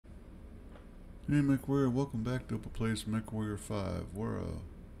Hey Mechwarrior, welcome back to Upper Place Mechwarrior 5. We're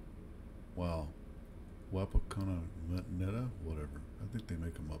wow, Wapakonanetta, whatever. I think they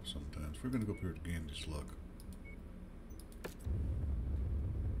make them up sometimes. We're gonna go up here to Gandy's Luck.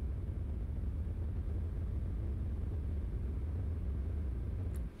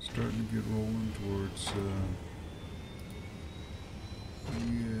 Starting to get rolling towards,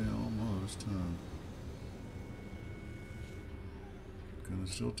 yeah, almost, huh? Gonna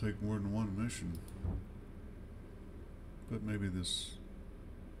still take more than one mission. But maybe this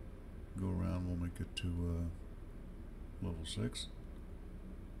go around will make it to, level 6.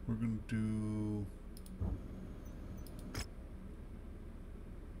 We're gonna do...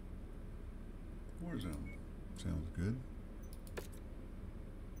 Warzone. Sounds good.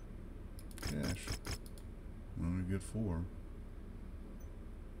 Cash. We only get 4.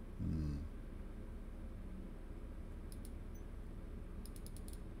 Hmm.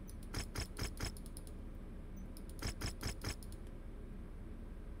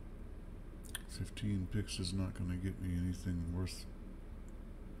 $15 is not going to get me anything worth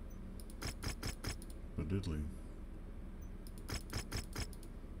a diddly.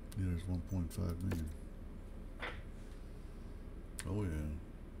 Yeah, there's 1.5 million. Oh yeah,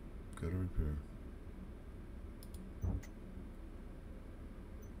 gotta repair.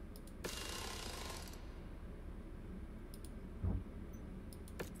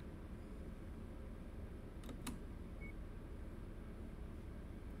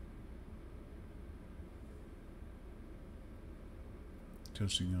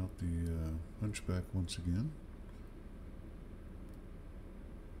 Testing out the hunchback once again.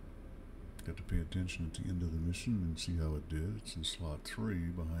 Got to pay attention at the end of the mission and see how it did. It's in slot 3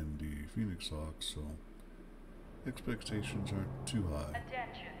 behind the Phoenix Hawk, so expectations aren't too high.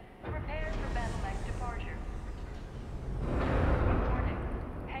 Attention. Prepare for battle mech departure. Warning.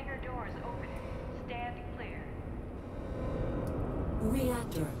 Hangar doors opening. Stand clear.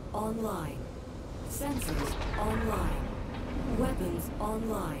 Reactor online. Sensors online. Weapons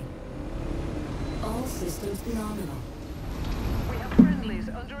online. All systems nominal. We have friendlies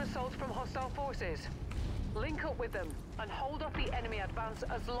under assault from hostile forces. Link up with them and hold off the enemy advance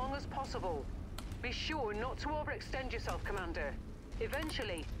as long as possible. Be sure not to overextend yourself, Commander.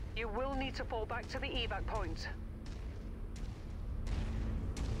 Eventually, you will need to fall back to the evac point.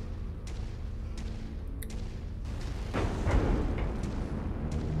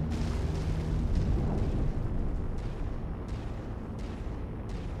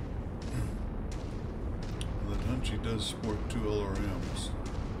 She does sport 2 LRMs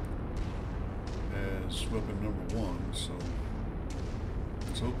as weapon number 1, so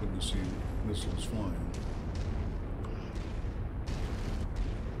I was hoping to see missiles flying.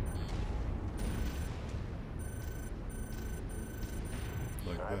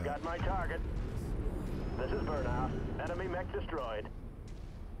 Like that. I've got my target. This is Burnout. Enemy mech destroyed.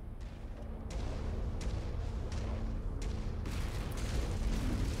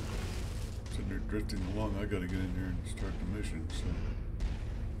 They're drifting along. I gotta get in here and start the mission, so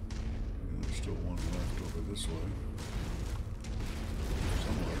there's still one left over this way.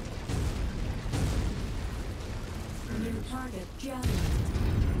 Somewhere. There it New is. target jamming.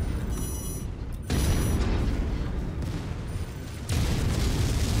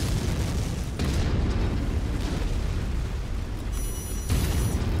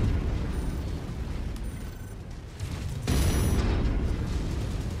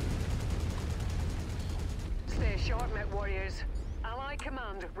 Mechwarriors. Allied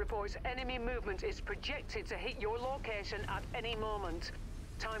Command reports enemy movement is projected to hit your location at any moment.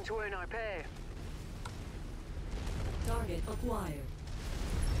 Time to earn our pay. Target acquired.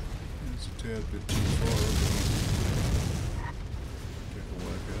 It's a tad bit too far, but take a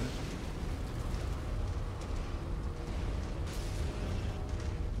whack at it.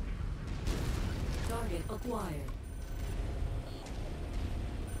 Target acquired.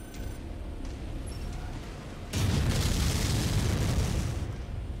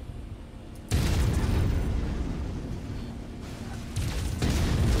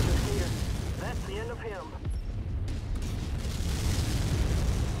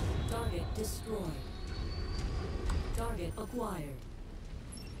 Target destroyed. Target acquired.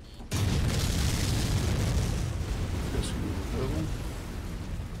 Guess you know the devil.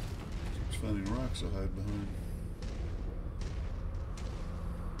 Keeps finding rocks to hide behind.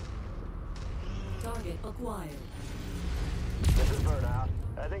 Target acquired. This is Burnout.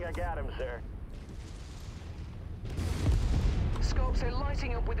 I think I got him, sir. Scopes are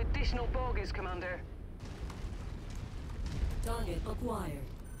lighting up with additional bogies, Commander. Target acquired.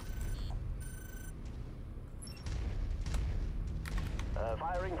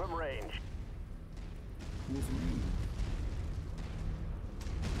 Firing from range. Wolverine.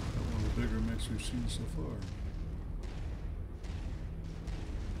 Got one of the bigger mechs we've seen so far.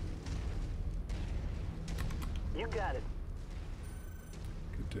 You got it.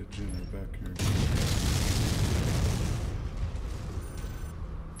 Get that Jenner back here.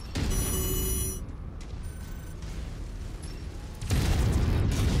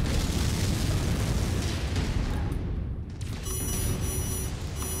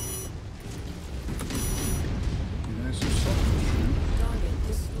 Target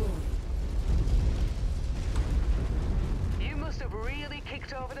destroyed. You must have really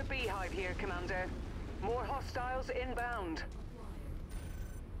kicked over the beehive here, Commander. More hostiles inbound.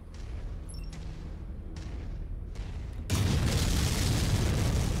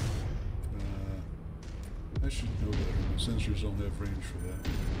 I should know better. My sensors don't have range for that.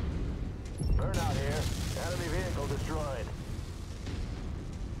 Burnout here. Enemy vehicle destroyed.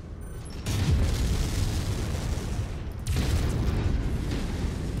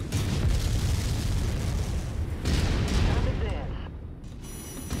 Time to dance.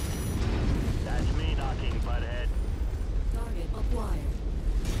 That's me knocking, butthead. Target acquired.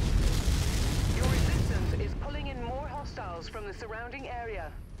 Your resistance is pulling in more hostiles from the surrounding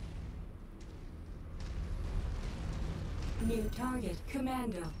area. New target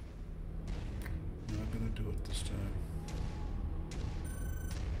commando. Not gonna do it this time.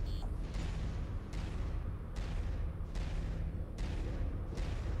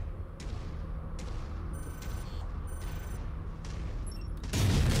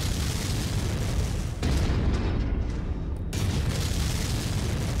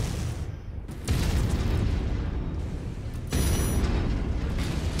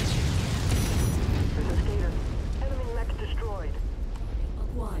 There's a skater. Enemy mech destroyed.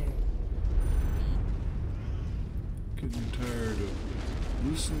 Acquired. Getting tired of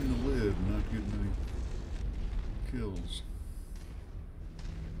loosening the lid and not getting any kills.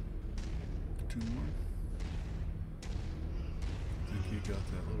 Two more. I think he got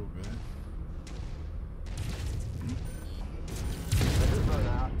that little guy. This is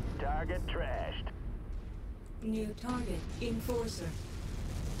burnout. Target trashed. New target enforcer.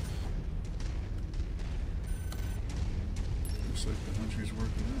 Looks like the hunter's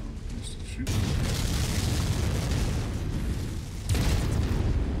working out. He's still shooting.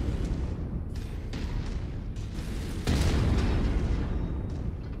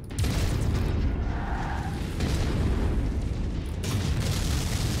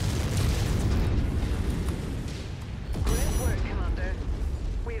 Great work, Commander.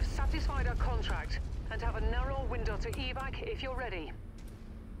 We have satisfied our contract and have a narrow window to evac if you're ready.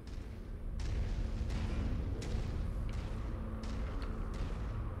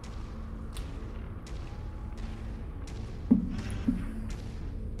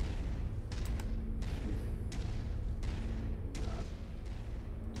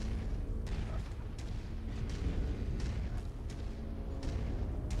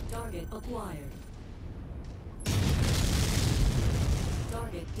 Target acquired.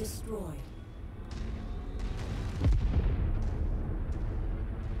 Target destroyed.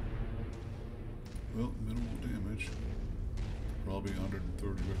 Well, minimal damage. Probably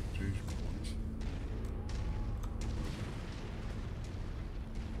 130 reputation points.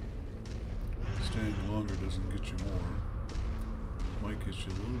 Staying longer doesn't get you more. Might get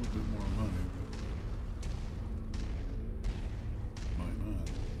you a little bit more money, but might not.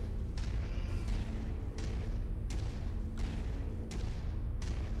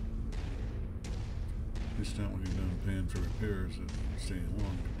 At least not when you're done paying for repairs that staying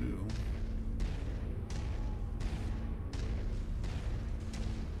long to do.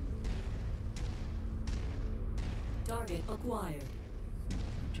 Target acquired.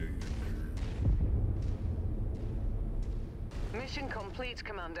 J in there. Mission complete,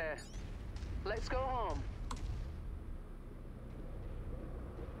 Commander. Let's go home.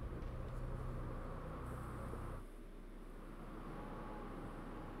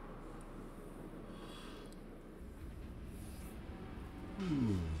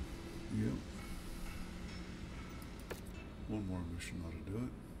 Ooh, yep. One more mission ought to do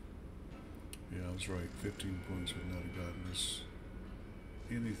it. Yeah, I was right. 15 points would not have gotten us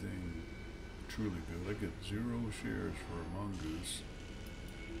anything truly good. I get 0 shares for a mongoose.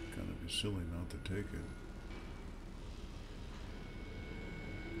 Kind of be silly not to take it.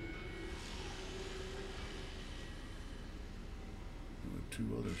 With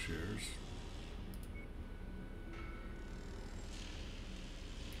 2 other shares.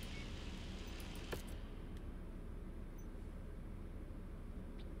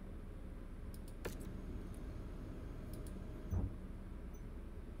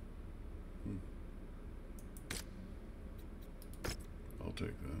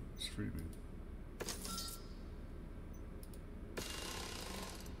 take that. It's freebie.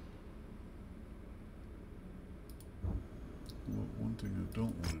 Well, one thing I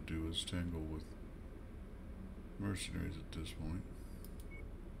don't want to do is tangle with mercenaries at this point.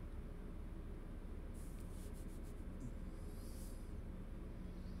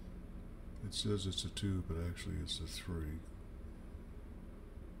 It says it's a 2, but actually it's a 3.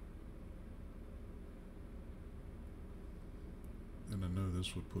 And I know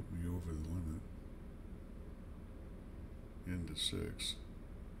this would put me over the limit. Into 6.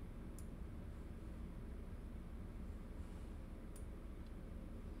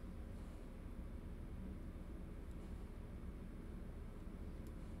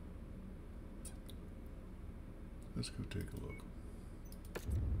 Let's go take a look.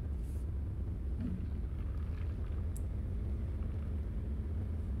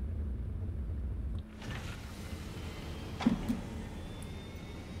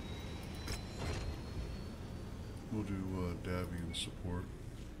 We'll do Davian support.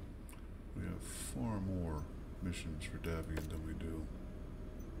 We have far more missions for Davian than we do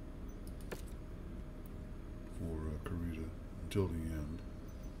for Karita until the end.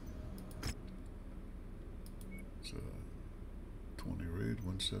 It's 20 raid,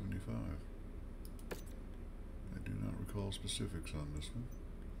 175. I do not recall specifics on this one,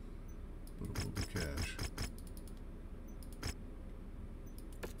 but it will be cash.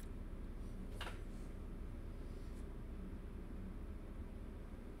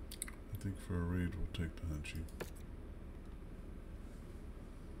 I think for a raid we'll take the Hunchy.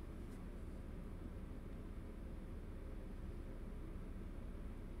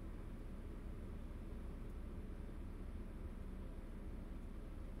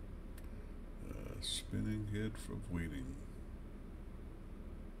 Spinning head from waiting.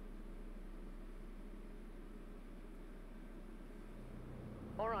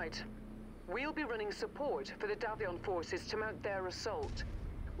 All right. We'll be running support for the Davion forces to mount their assault.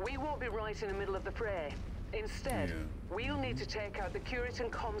 We won't be right in the middle of the fray. Instead, we'll need to take out the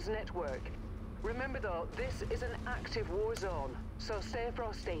Curitan comms network. Remember though, this is an active war zone, so stay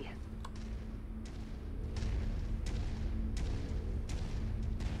frosty.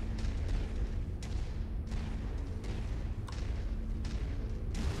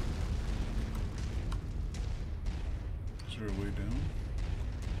 Is there a way down?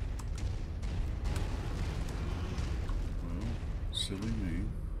 Well, silly me.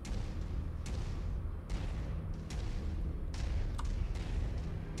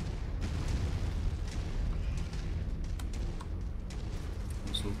 I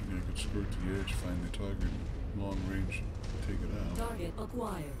was hoping I could skirt the edge, find the target, long range, take it out. Target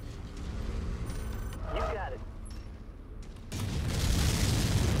acquired. You got it.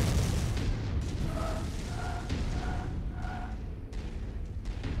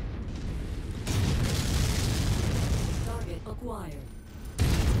 Target acquired.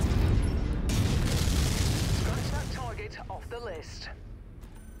 Scratch that target off the list.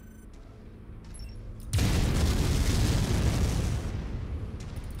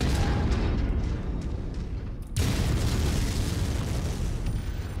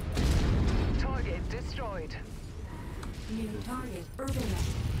 Target destroyed. New target Urbanet.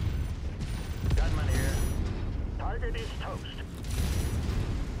 Gunman here. Target is toast.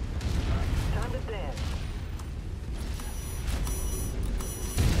 Time to dance.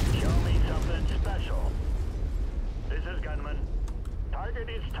 Show me something special. This is Gunman. Target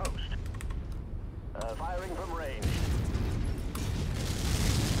is toast. Firing from range.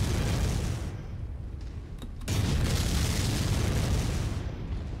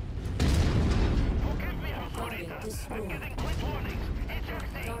 Forgive me, Target destroyed. quick warnings.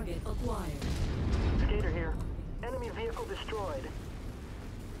 It's Target acquired. Skater here. Enemy vehicle destroyed.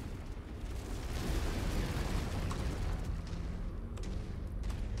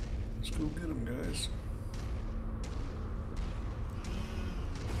 Let's go get him, guys.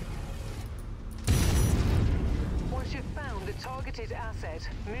 Once you've found the targeted asset,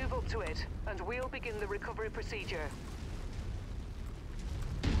 move up to it, and we'll begin the recovery procedure.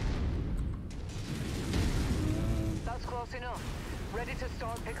 That's close enough. Ready to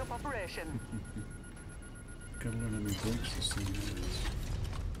start pickup operation. Gotta learn how many breaks this thing has.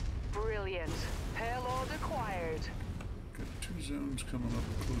 Brilliant. Payload acquired. Got 2 zones coming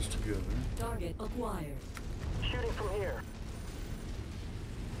up close together. Target acquired. Shooting from here.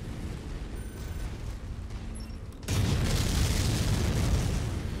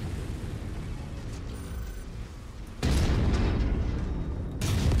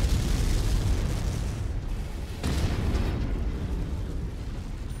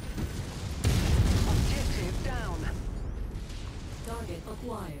 Objective down. Target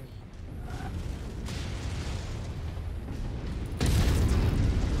acquired.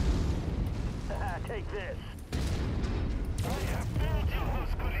 Take this. I have failed you,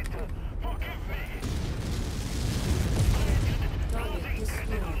 Hoskulita. Forgive me. Target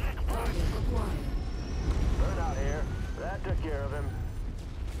destroyed. Target acquired. Burnout here. That took care of him.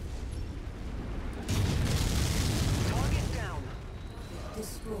 Target down.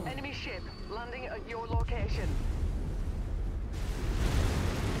 Destroyed. Enemy ship landing at your location.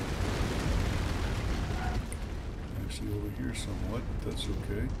 Actually over here somewhat, but that's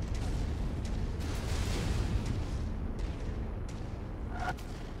okay.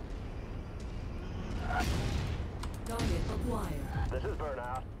 Target acquired. This is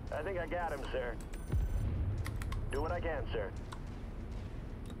Burnout. I think I got him, sir. Do what I can, sir.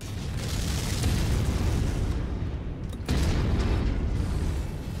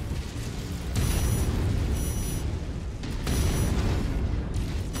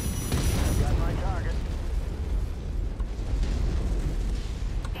 I've got my target.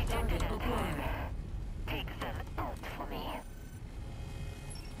 Target acquired. Take them out for me.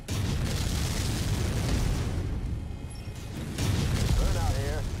 Burnout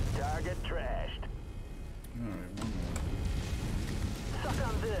here. Target trashed. Alright, one more. Suck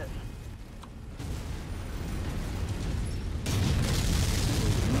on this.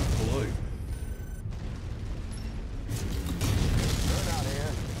 Not polite. Burnout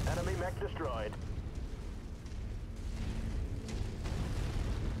here. Enemy mech destroyed.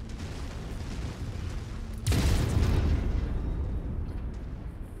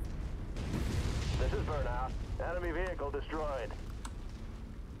 This is Burnout. Enemy vehicle destroyed.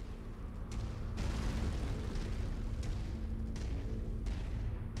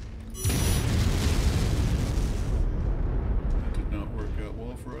 That did not work out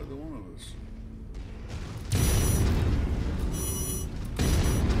well for either one of us.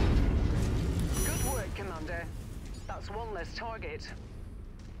 Good work, Commander. That's one less target.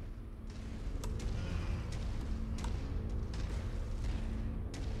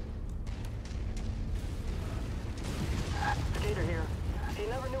 Skater here. He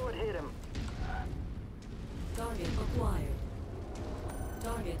never knew it hit him. Target acquired.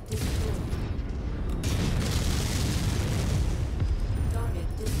 Target destroyed.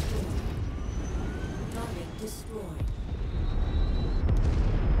 Target destroyed. Target destroyed.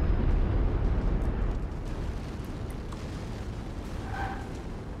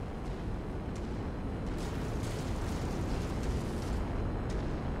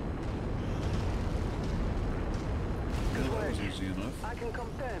 Yeah, that was easy enough. I can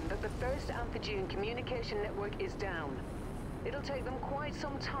confirm that the first Amphigean communication network is down. It'll take them quite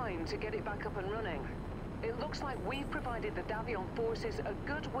some time to get it back up and running. It looks like we've provided the Davion forces a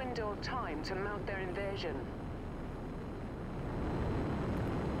good window of time to mount their invasion.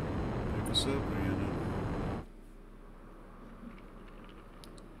 Pick us up, Rihanna.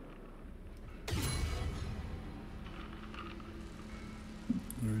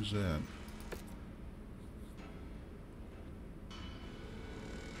 Where's that?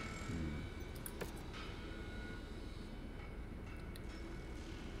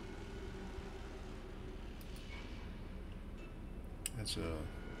 That's a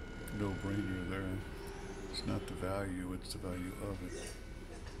no-brainer there. It's not the value, it's the value of it.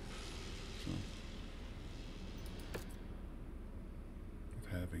 So, of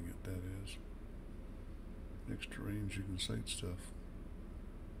having it, that is. Extra range, you can sight stuff.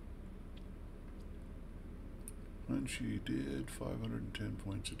 And she did 510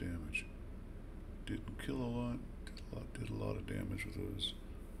 points of damage. Didn't kill a lot, did a lot of damage with those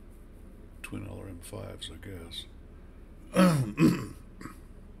twin LRM5s, I guess.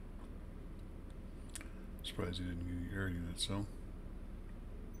 Surprised he didn't get air units, so.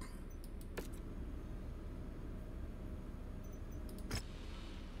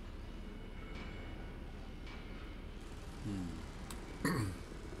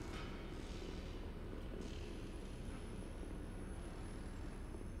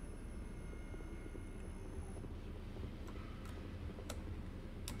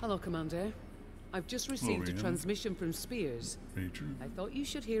 Hello, Commander. I've just received a Rihanna. transmission from Spears. Major. I thought you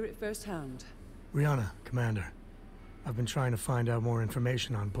should hear it firsthand. Rihanna, Commander. I've been trying to find out more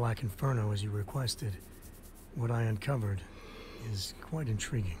information on Black Inferno as you requested. What I uncovered is quite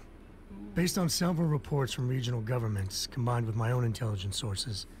intriguing. Based on several reports from regional governments, combined with my own intelligence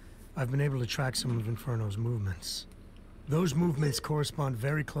sources, I've been able to track some of Inferno's movements. Those movements correspond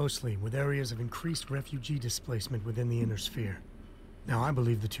very closely with areas of increased refugee displacement within the Inner Sphere. Now, I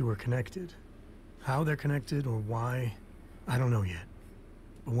believe the two are connected. How they're connected or why, I don't know yet.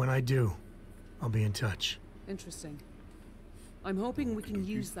 But when I do, I'll be in touch. Interesting. I'm hoping we can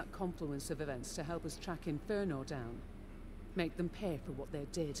use that confluence of events to help us track Inferno down. Make them pay for what they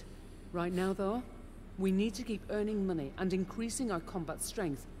did. Right now, though, we need to keep earning money and increasing our combat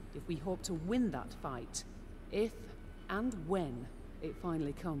strength if we hope to win that fight. If and when it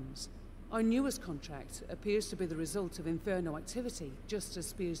finally comes. Our newest contract appears to be the result of Inferno activity, just as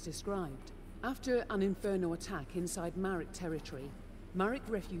Spears described. After an Inferno attack inside Marek territory, Marek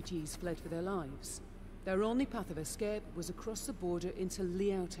refugees fled for their lives. Their only path of escape was across the border into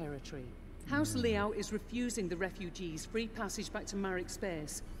Liao territory. House Liao is refusing the refugees free passage back to Marek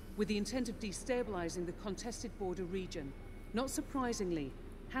space, with the intent of destabilizing the contested border region. Not surprisingly,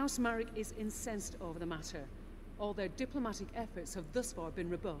 House Marek is incensed over the matter. All their diplomatic efforts have thus far been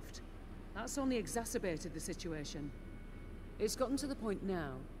rebuffed. That's only exacerbated the situation. It's gotten to the point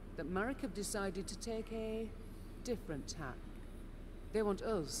now that Marek have decided to take a different tack. They want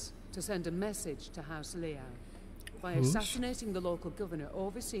us to send a message to House Liao by assassinating the local governor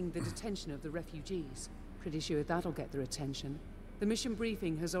overseeing the detention of the refugees. Pretty sure that'll get their attention. The mission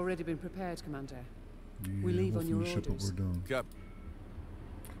briefing has already been prepared, Commander. Yeah, We leave on your we'll finish up orders. what we're doing. Cap.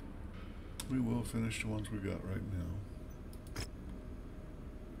 We will finish the ones we got right now.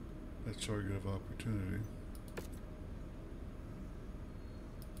 That's target of opportunity.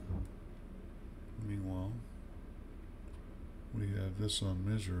 Meanwhile, we have this on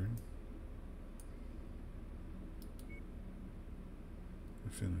misery.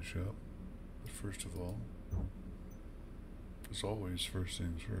 We finish up. But first of all, as always, first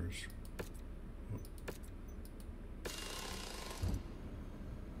things first.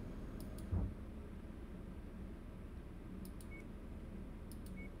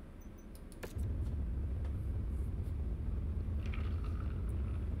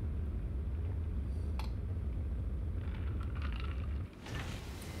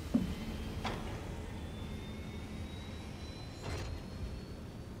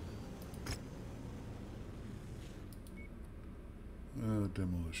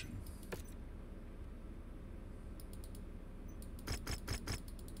 Demolition.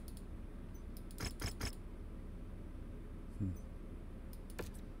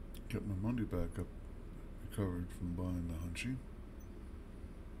 Get my money back up, recovered from buying the Hunchy.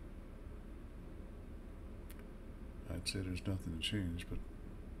 I'd say there's nothing to change, but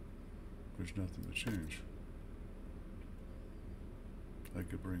there's nothing to change. I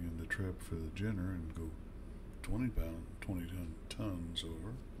could bring in the trap for the Jenner and go 20 tons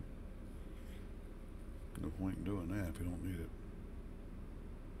over. No point in doing that if you don't need it.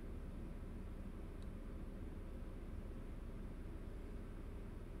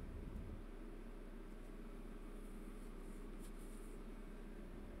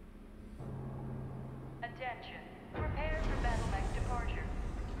 Attention. Prepare for battle mech departure.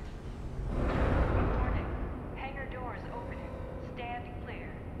 Warning. Hangar doors opening. Stand clear.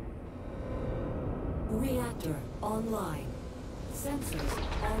 Reactor online. Sensors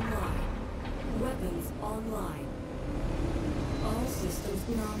online. Weapons online. All systems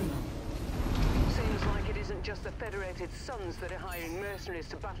nominal. Seems like it isn't just the Federated Sons that are hiring mercenaries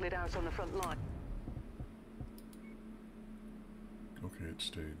to battle it out on the front line. Okay, it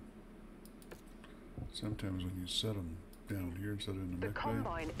stayed. Sometimes when you set them down here instead of in the The mech bay,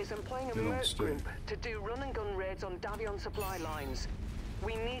 Combine is employing a they don't merc stay. group to do run-and-gun raids on Davion supply lines.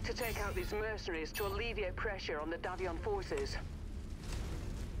 We need to take out these mercenaries to alleviate pressure on the Davion forces.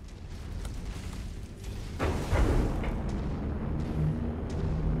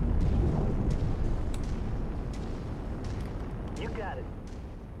 You got it.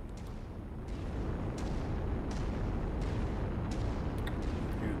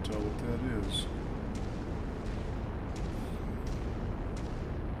 Can't tell what that is.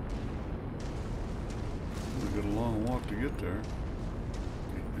 We got a long walk to get there.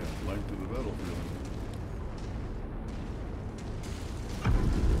 Yeah, length of the battlefield.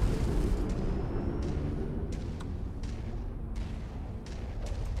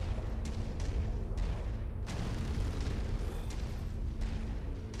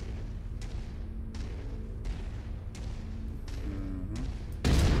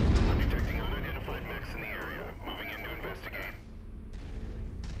 I'm detecting unidentified mechs in the area. Moving in to investigate.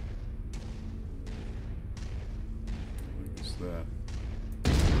 What's that?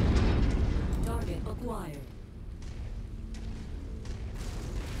 Target acquired.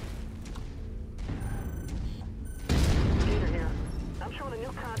 Peter here. I'm showing a new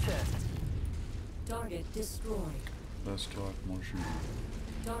contest. Target destroyed. Less talk, more shooting.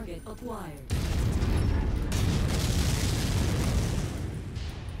 Target acquired.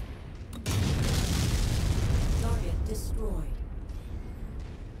 Target destroyed.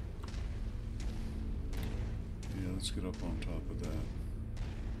 Yeah, Let's get up on top of that.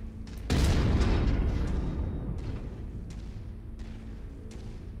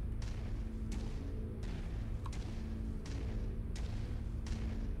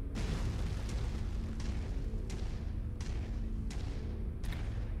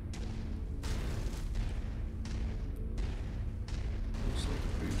 Looks like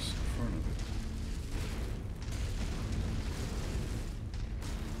a base in front of it.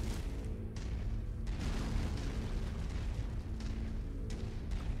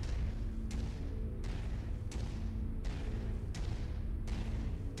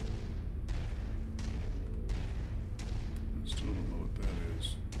 Still don't know what that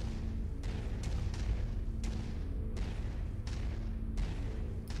is.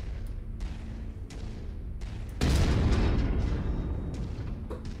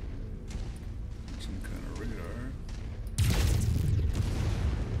 Some kind of radar.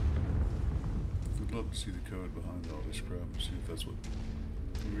 We'd love to see the code behind all this crap and see if that's what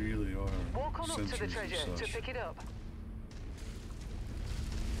really are Walk on up to the sensors treasure and to such. pick it up.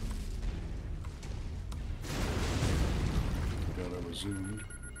 God, I was zoomed.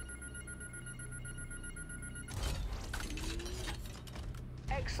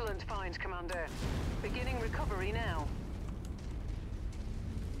 Excellent find, Commander. Beginning recovery now.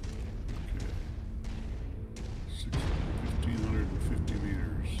 Okay. 1,550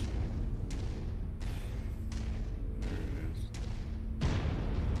 meters. There it is.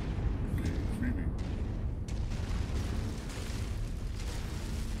 Okay, freebie.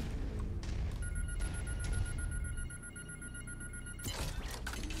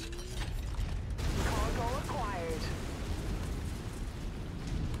 Cargo acquired.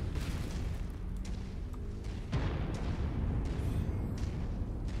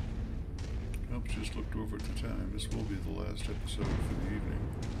 Oops, just looked over at the time. This will be the last episode for the evening.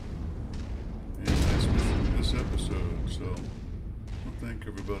 And last mission of this episode. So, well, thank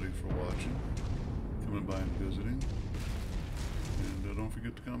everybody for watching, coming by and visiting. And don't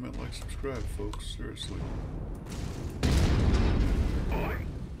forget to comment, like, subscribe, folks. Seriously. Boy,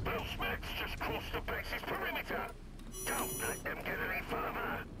 those mechs just crossed the base's perimeter. Don't let them get any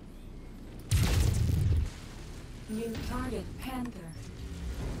further. New target Panther.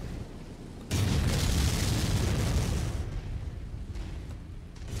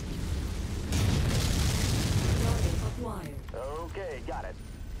 Target acquired. Okay, got it.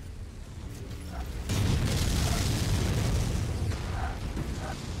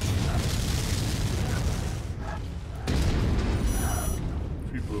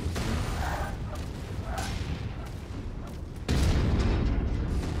 People.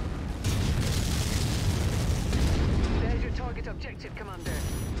 There's your target objective, Commander.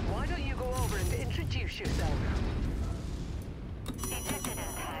 Why don't you go over and introduce yourself? Detected in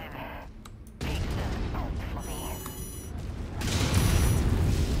time. Take them out for me.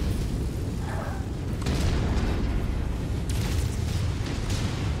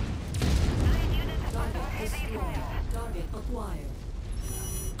 Lead units under Target heavy destroyed. fire. Target acquired.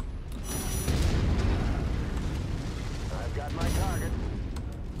 I've got my target.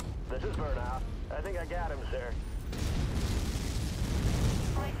 This is Burnout. I think I got him, sir.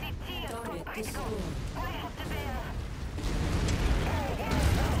 YCT has gone Target critical. destroyed. I have to bear.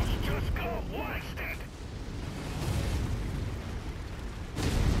 Just got wasted.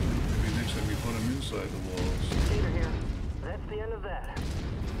 Maybe next time you put them inside the walls. Peter here. That's the end of that.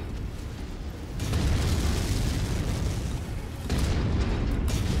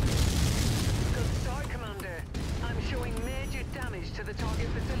 Good start, Commander. I'm showing major damage to the target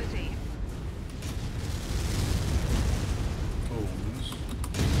facility. Total miss.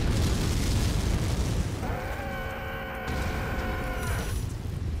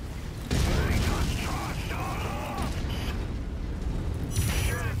 They just trashed our hearts.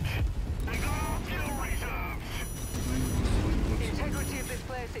 Shit! They got our fuel reserves. The integrity of this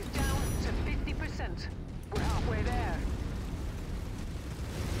place is down to 50%. We're halfway there.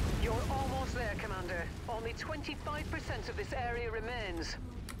 You're almost there, Commander. Only 25% of this area remains.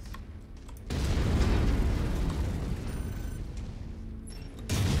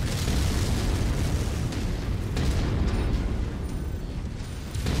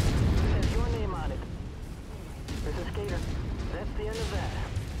 There's your name on it. This is Skater. That's the end of that.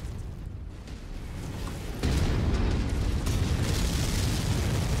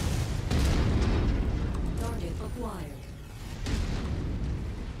 Target acquired.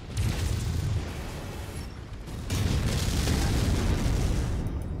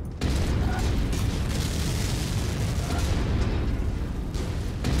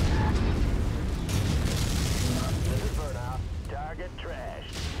 This is Burnout. Target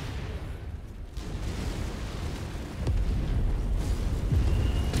trashed.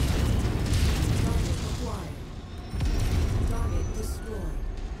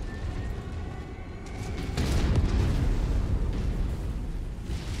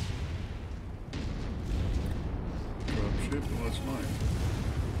 mine.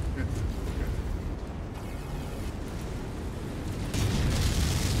 Yeah, okay.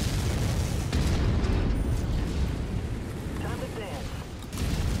 Time to dance.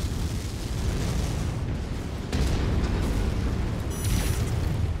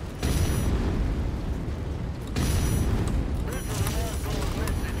 This is an ongoing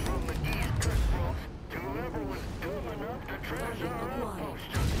message from the East Kestrel to whoever was dumb enough to trash our outpost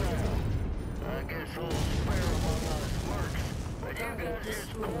just now. I guess we'll spare among us mercs, but you guys just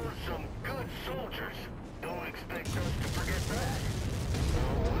scored some good soldiers. Don't expect us to forget that.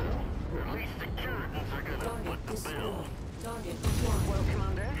 Oh well, at least the Curitans are gonna Target foot the bill. destroyed. Target acquired. Well,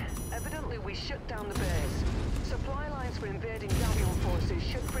 Commander, evidently we shut down the base. Supply lines for invading Galleon forces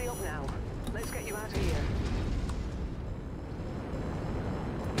should free up now. Let's get you out of here.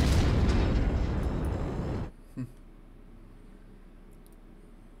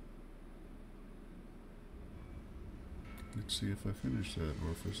 Let's see if I finish that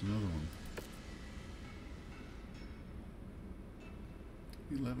or if there's another one.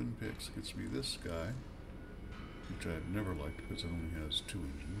 11 picks gets me this guy, which I've never liked because it only has 2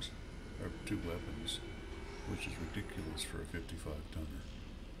 engines, or 2 weapons, which is ridiculous for a 55-tonner.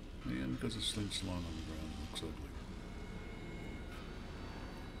 And because it slinks along on the ground, it looks ugly.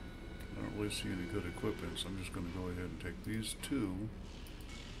 I don't really see any good equipment, so I'm just going to go ahead and take these 2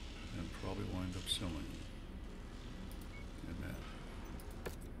 and probably wind up selling them. And that.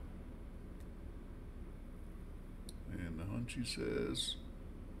 And the hunchy says,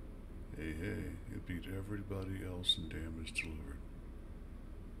 hey, it beat everybody else in damage delivered.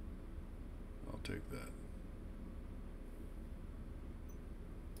 I'll take that.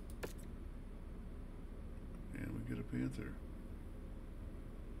 And we get a Panther.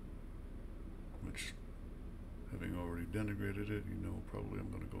 Which, having already denigrated it, you know probably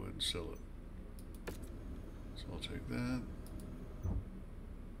I'm going to go ahead and sell it. So I'll take that.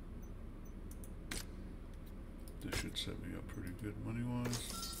 This should set me up pretty good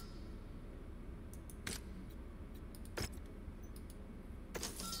money-wise.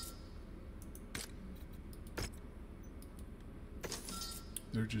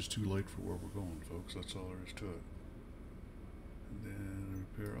 They're just too late for where we're going, folks. That's all there is to it. And then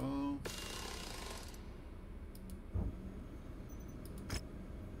repair all.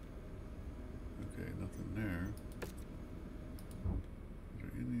 Okay, nothing there. Is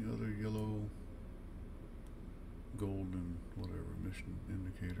there any other yellow, golden, whatever mission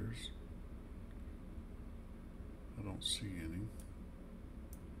indicators? I don't see any.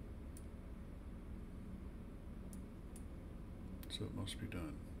 So it must be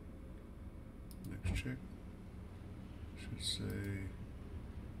done. Next check should say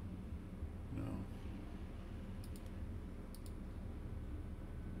no.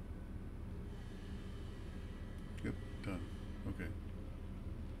 Yep, done. Okay.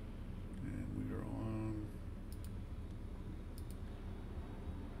 And we are on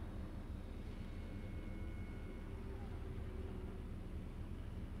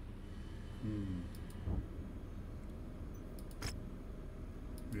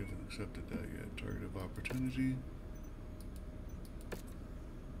we haven't accepted that yet. Target of opportunity.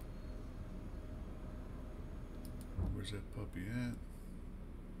 Where's that puppy at?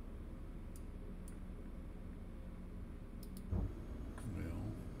 Well,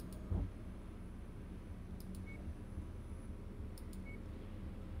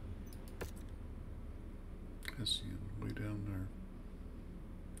 Hessian, way down there.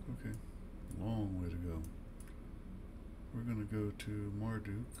 Okay, long way to go. We're going to go to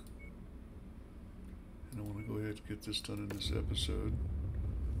Marduk, and I want to go ahead and get this done in this episode.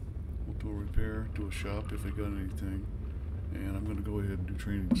 We'll do a repair, do a shop if we got anything, and I'm going to go ahead and do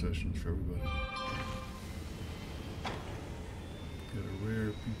training sessions for everybody. Got a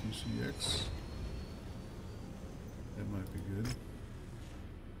rare PTCX. That might be good.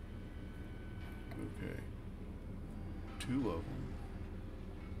 Okay. 2 of them.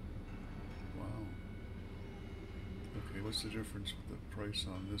 Wow. Okay, what's the difference with the price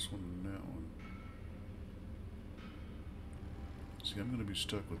on this one and that one? See, I'm going to be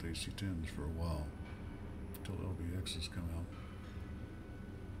stuck with AC-10s for a while, until LBXs come out.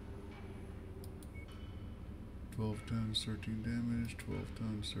 12 tons, 13 damage, 12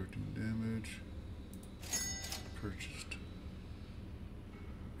 tons, 13 damage. Purchased.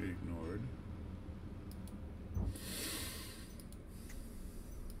 Ignored.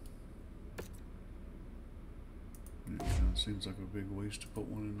 It seems like a big waste to put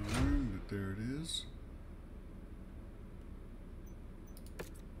one in the iron, but there it is.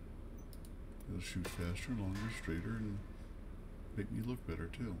 It'll shoot faster, longer, straighter, and make me look better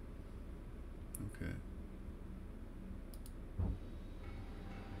too. Okay.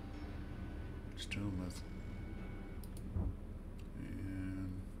 Still nothing.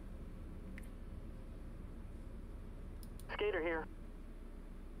 And Skater here.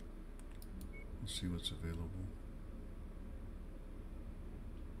 let's see what's available.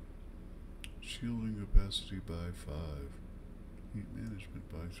 Shielding capacity by 5. Heat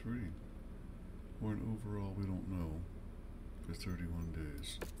management by 3. Or an overall, we don't know. For 31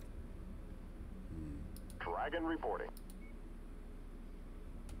 days. Dragon reporting.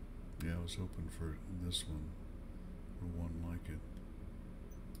 Yeah, I was hoping for this one. Or one like it.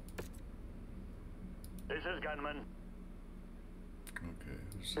 This is Gunman. Okay,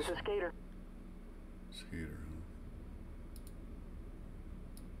 This is Skater. Skater, huh?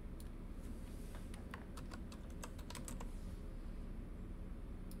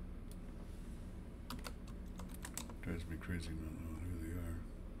 Drives me crazy not knowing who they are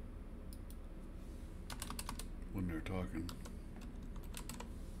when they're talking.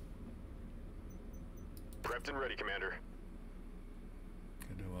 Prepped and ready, Commander.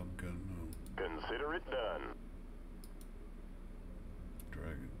 I know I'm gonna know. Consider it done.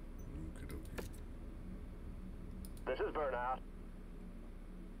 Dragon. Okie This is Burnout.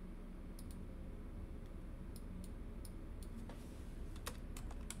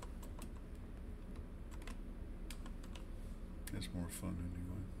 That's more fun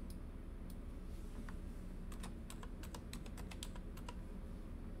anyway.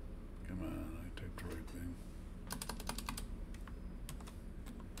 Come on, I typed the right thing.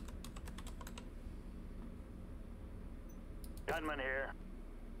 Gunman here.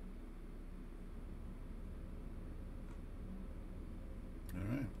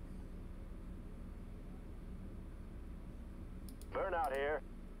 Alright. Burnout here.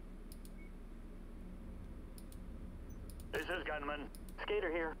 This is Gunman.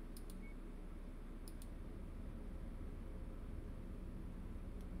 Skater here.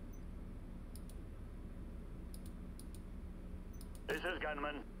 This is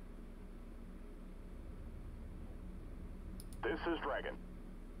Gunman. This is Dragon.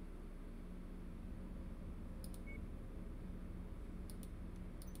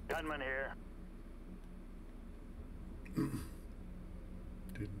 Gunman here.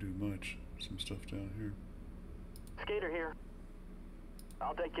 Didn't do much. Some stuff down here. Skater here.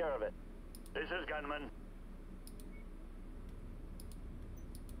 I'll take care of it. This is Gunman.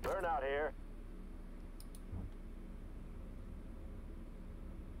 Burnout here.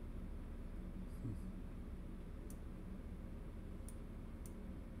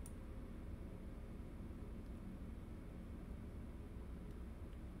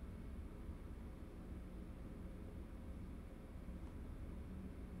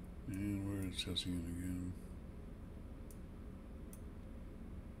 And where is Hessian again?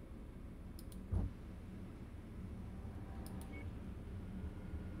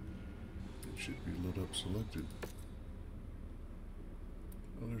 It should be lit up selected.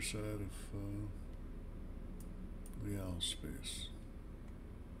 Other side of the owl space.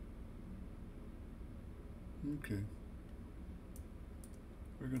 Okay.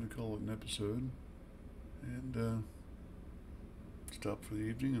 We're going to call it an episode and stop for the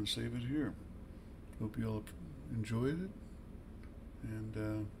evening and save it here. Hope you all enjoyed it,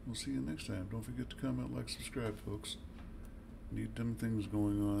 and we'll see you next time. Don't forget to comment, like, subscribe, folks. Need them things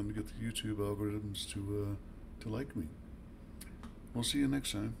going on to get the YouTube algorithms to like me. We'll see you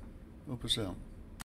next time. Opus out.